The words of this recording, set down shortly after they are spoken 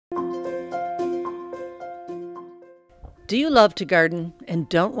Do you love to garden and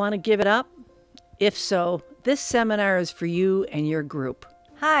don't want to give it up? If so, this seminar is for you and your group.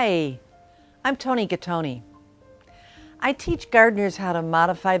 Hi, I'm Toni. I teach gardeners how to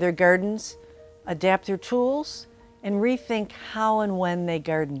modify their gardens, adapt their tools, and rethink how and when they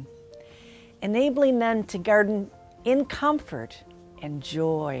garden, enabling them to garden in comfort and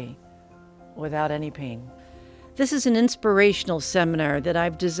joy without any pain. This is an inspirational seminar that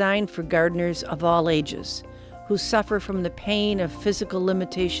I've designed for gardeners of all ages who suffer from the pain of physical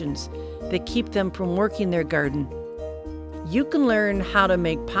limitations that keep them from working their garden. You can learn how to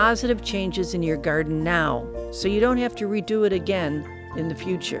make positive changes in your garden now so you don't have to redo it again in the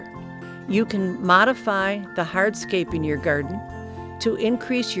future. You can modify the hardscape in your garden to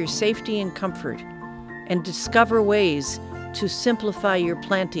increase your safety and comfort and discover ways to simplify your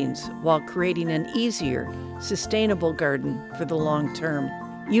plantings while creating an easier, sustainable garden for the long term.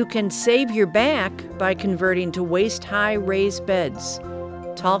 You can save your back by converting to waist-high raised beds,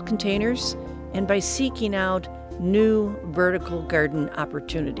 tall containers, and by seeking out new vertical garden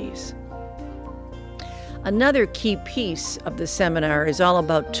opportunities. Another key piece of the seminar is all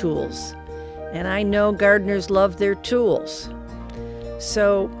about tools, and I know gardeners love their tools.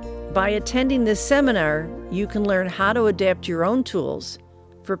 So by attending this seminar, you can learn how to adapt your own tools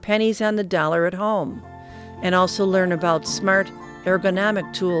for pennies on the dollar at home, and also learn about smart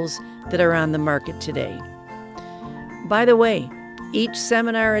ergonomic tools that are on the market today. By the way, each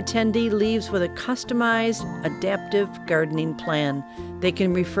seminar attendee leaves with a customized, adaptive gardening plan they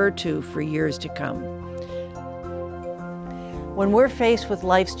can refer to for years to come. When we're faced with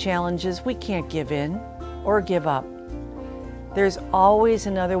life's challenges, we can't give in or give up. There's always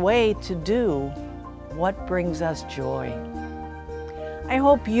another way to do what brings us joy. I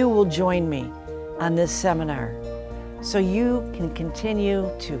hope you will join me on this seminar so you can continue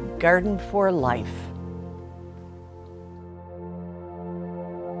to garden for life.